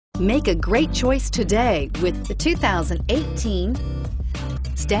Make a great choice today with the 2018.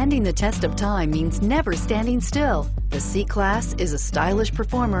 Standing the test of time means never standing still. The C-Class is a stylish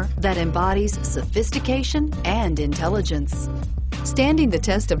performer that embodies sophistication and intelligence. Standing the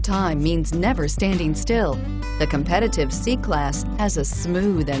test of time means never standing still. The competitive C-Class has a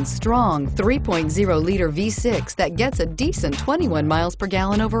smooth and strong 3.0-liter V6 that gets a decent 21 miles per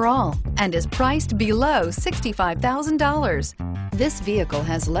gallon overall and is priced below $65,000. This vehicle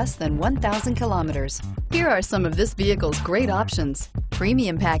has less than 1,000 kilometers. Here are some of this vehicle's great options: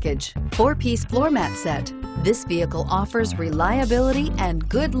 premium package, 4-piece floor mat set. This vehicle offers reliability and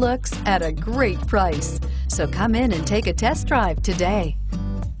good looks at a great price. So come in and take a test drive today.